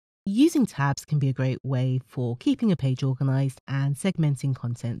Using tabs can be a great way for keeping a page organized and segmenting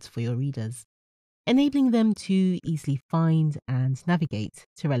content for your readers, enabling them to easily find and navigate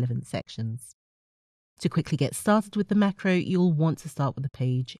to relevant sections. To quickly get started with the macro, you'll want to start with the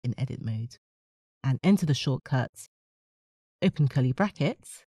page in edit mode and enter the shortcut, open curly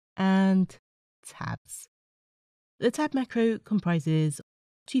brackets, and tabs. The tab macro comprises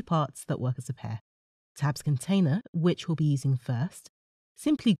two parts that work as a pair. Tabs container, which we'll be using first,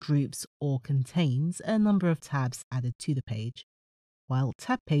 simply groups or contains a number of tabs added to the page, while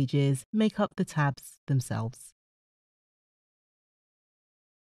tab pages make up the tabs themselves.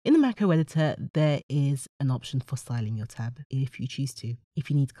 In the macro editor, there is an option for styling your tab if you choose to.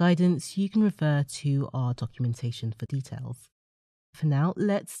 If you need guidance, you can refer to our documentation for details. For now,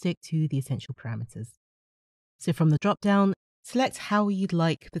 let's stick to the essential parameters. So from the drop-down, select how you'd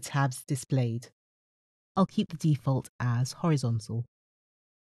like the tabs displayed. I'll keep the default as horizontal.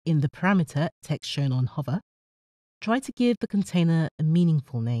 In the parameter, text shown on hover, try to give the container a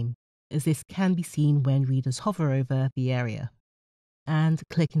meaningful name, as this can be seen when readers hover over the area. And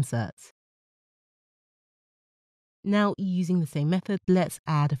click Insert. Now, using the same method, let's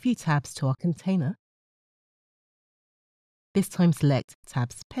add a few tabs to our container. This time select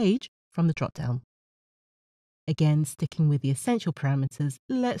Tabs Page from the drop-down. Again, sticking with the essential parameters,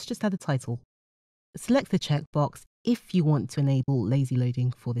 let's just add a title. Select the checkbox if you want to enable lazy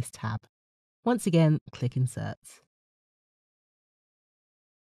loading for this tab. Once again, click Insert.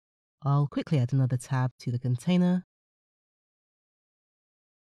 I'll quickly add another tab to the container.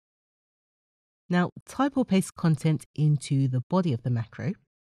 Now, type or paste content into the body of the macro.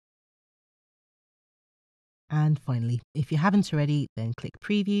 And finally, if you haven't already, then click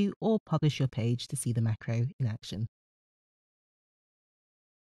Preview or publish your page to see the macro in action.